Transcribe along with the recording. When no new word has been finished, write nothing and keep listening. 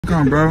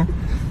come, bro.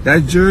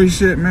 That jury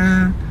shit,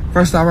 man.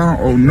 First off, I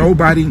don't owe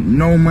nobody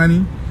no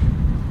money.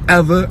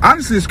 Ever.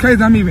 Honestly, it's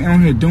crazy I'm even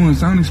on here doing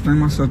so I don't explain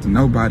myself to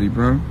nobody,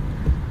 bro.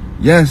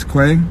 Yes,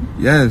 Quay.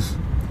 Yes.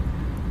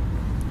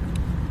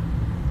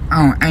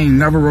 I ain't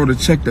never wrote a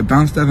check to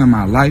bounce stuff in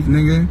my life,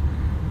 nigga.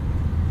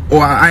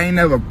 Or I ain't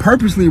never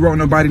purposely wrote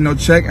nobody no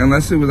check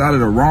unless it was out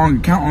of the wrong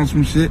account on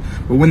some shit.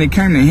 But when it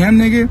came to him,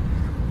 nigga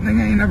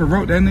ain't never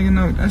wrote that nigga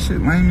no. That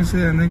shit lame as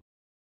hell, nigga.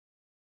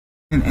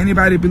 And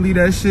anybody believe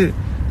that shit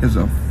is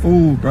a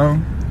fool, bro.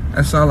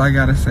 That's all I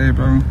gotta say,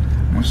 bro.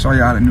 I'm gonna show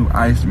y'all the new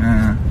ice,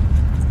 man.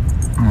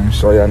 I'm gonna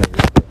show y'all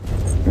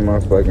niggas the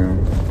motherfucking,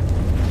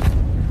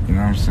 you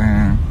know what I'm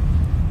saying?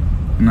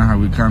 You know how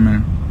we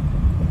coming.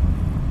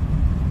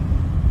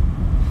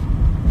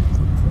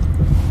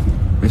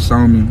 It's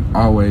on me,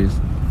 always.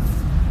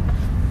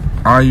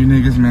 All you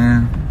niggas,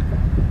 man,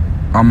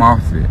 I'm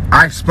off it.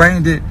 I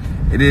explained it.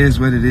 It is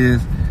what it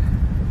is.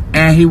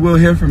 And he will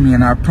hear from me,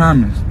 and I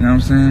promise. You know what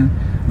I'm saying?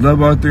 Lil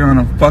Bo 3 on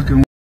a fucking